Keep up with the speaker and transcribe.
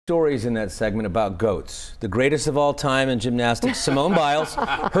stories in that segment about goats. The greatest of all time in gymnastics, Simone Biles.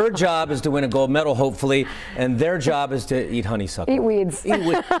 Her job is to win a gold medal, hopefully, and their job is to eat honeysuckle. Eat weeds. Eat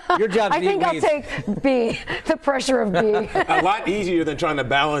weeds. Your job is to eat weeds. I think I'll take B, the pressure of B. A lot easier than trying to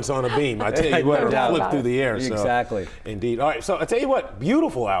balance on a beam. I tell you what, or flip through the air. So. Exactly. Indeed. All right, so I tell you what,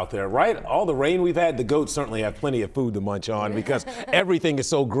 beautiful out there, right? All the rain we've had, the goats certainly have plenty of food to munch on because everything is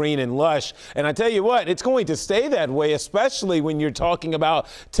so green and lush. And I tell you what, it's going to stay that way, especially when you're talking about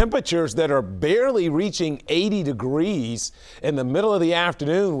temperatures that are barely reaching 80 degrees in the middle of the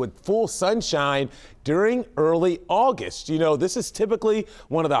afternoon with full sunshine during early August. You know, this is typically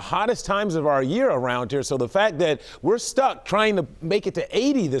one of the hottest times of our year around here. So the fact that we're stuck trying to make it to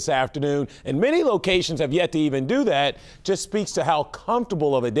 80 this afternoon, and many locations have yet to even do that, just speaks to how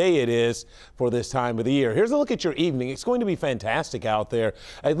comfortable of a day it is for this time of the year. Here's a look at your evening. It's going to be fantastic out there,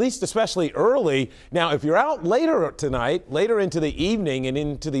 at least especially early. Now, if you're out later tonight, later into the evening and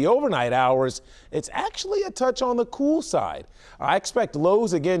into the overnight hours, it's actually a touch on the cool side. I expect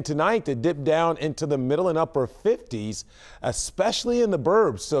lows again tonight to dip down into the middle and upper 50s, especially in the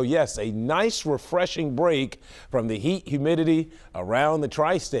burbs. So yes, a nice refreshing break from the heat, humidity around the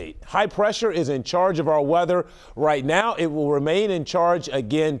tri-state. High pressure is in charge of our weather right now. It will remain in charge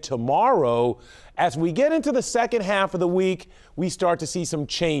again tomorrow. As we get into the second half of the week, we start to see some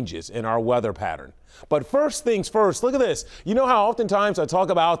changes in our weather pattern. But first things first, look at this. You know how oftentimes I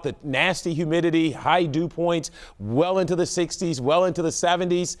talk about the nasty humidity, high dew points, well into the 60s, well into the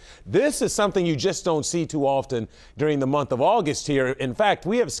 70s. This is something you just don't see too often during the month of August here. In fact,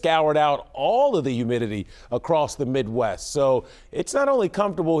 we have scoured out all of the humidity across the Midwest. So it's not only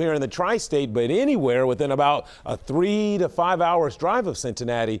comfortable here in the tri-state, but anywhere within about a 3 to 5 hours drive of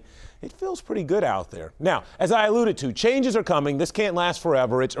Cincinnati. It feels pretty good out there. Now, as I alluded to, changes are coming. This can't last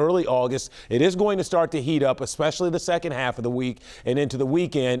forever. It's early August. It is going to start to heat up, especially the second half of the week and into the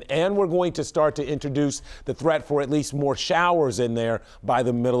weekend. And we're going to start to introduce the threat for at least more showers in there by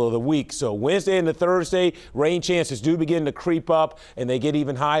the middle of the week. So Wednesday into Thursday, rain chances do begin to creep up, and they get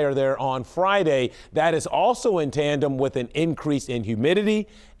even higher there on Friday. That is also in tandem with an increase in humidity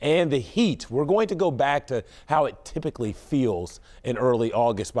and the heat. We're going to go back to how it typically feels in early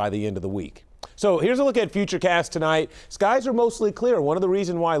August by the end of the week. So here's a look at Futurecast tonight. Skies are mostly clear. One of the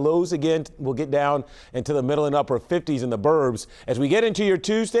reasons why lows again will get down into the middle and upper 50s in the burbs. As we get into your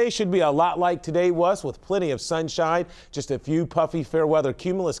Tuesday, should be a lot like today was, with plenty of sunshine, just a few puffy fair weather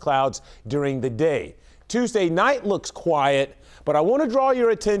cumulus clouds during the day. Tuesday night looks quiet, but I want to draw your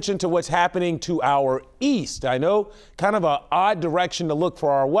attention to what's happening to our east. I know kind of an odd direction to look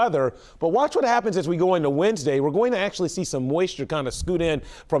for our weather, but watch what happens as we go into Wednesday. We're going to actually see some moisture kind of scoot in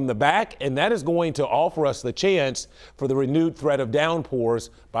from the back, and that is going to offer us the chance for the renewed threat of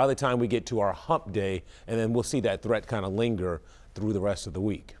downpours by the time we get to our hump day, and then we'll see that threat kind of linger through the rest of the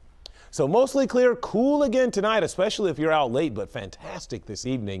week. So mostly clear, cool again tonight, especially if you're out late, but fantastic this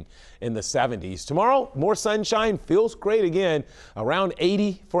evening in the 70s. Tomorrow, more sunshine, feels great again, around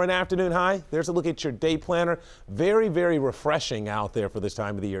 80 for an afternoon high. There's a look at your day planner. Very, very refreshing out there for this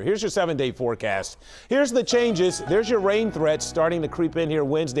time of the year. Here's your 7-day forecast. Here's the changes. There's your rain threats starting to creep in here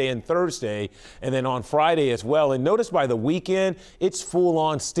Wednesday and Thursday, and then on Friday as well. And notice by the weekend, it's full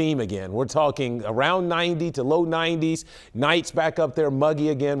on steam again. We're talking around 90 to low 90s. Nights back up there muggy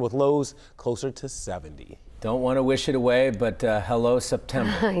again with lows closer to 70. Don't want to wish it away, but hello,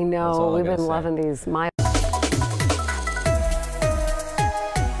 September. I know. We've been loving these mild